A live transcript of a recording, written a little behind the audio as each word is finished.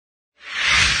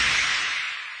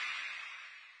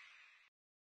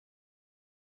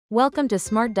Welcome to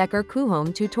Smart Decor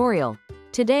Coohom tutorial.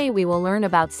 Today we will learn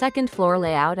about second floor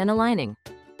layout and aligning.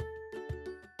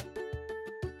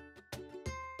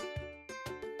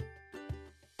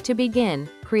 To begin,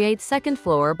 create second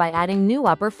floor by adding new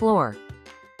upper floor.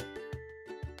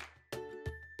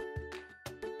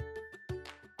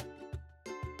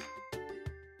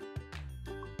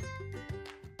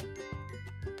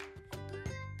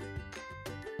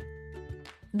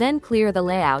 Then clear the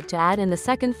layout to add in the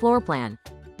second floor plan.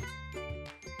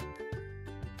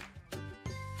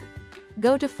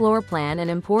 Go to floor plan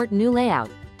and import new layout.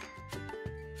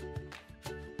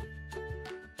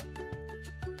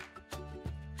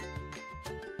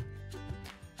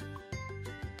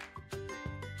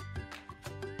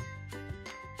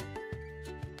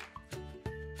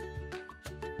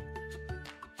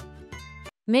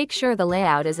 Make sure the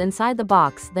layout is inside the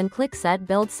box, then click Set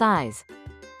Build Size.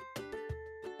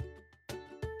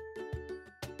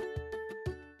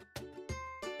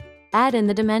 Add in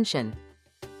the dimension.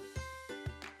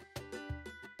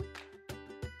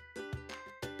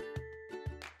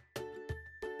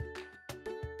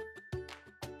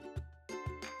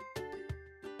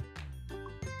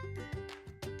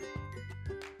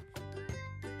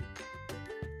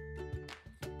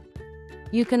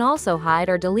 You can also hide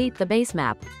or delete the base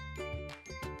map.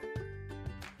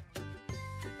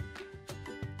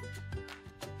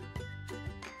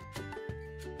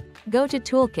 Go to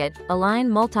Toolkit, Align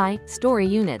Multi-Story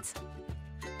Units.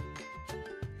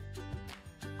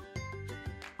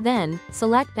 Then,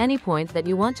 select any point that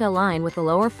you want to align with the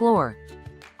lower floor.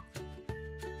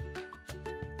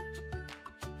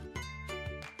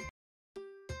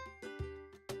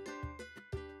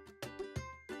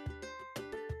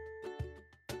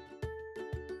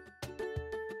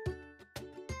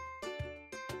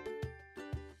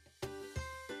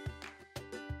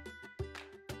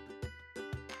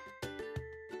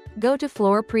 Go to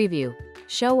Floor Preview.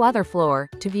 Show Other Floor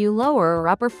to view lower or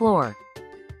upper floor.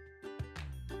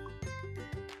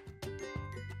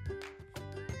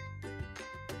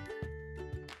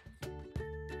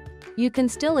 You can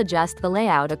still adjust the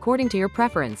layout according to your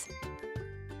preference.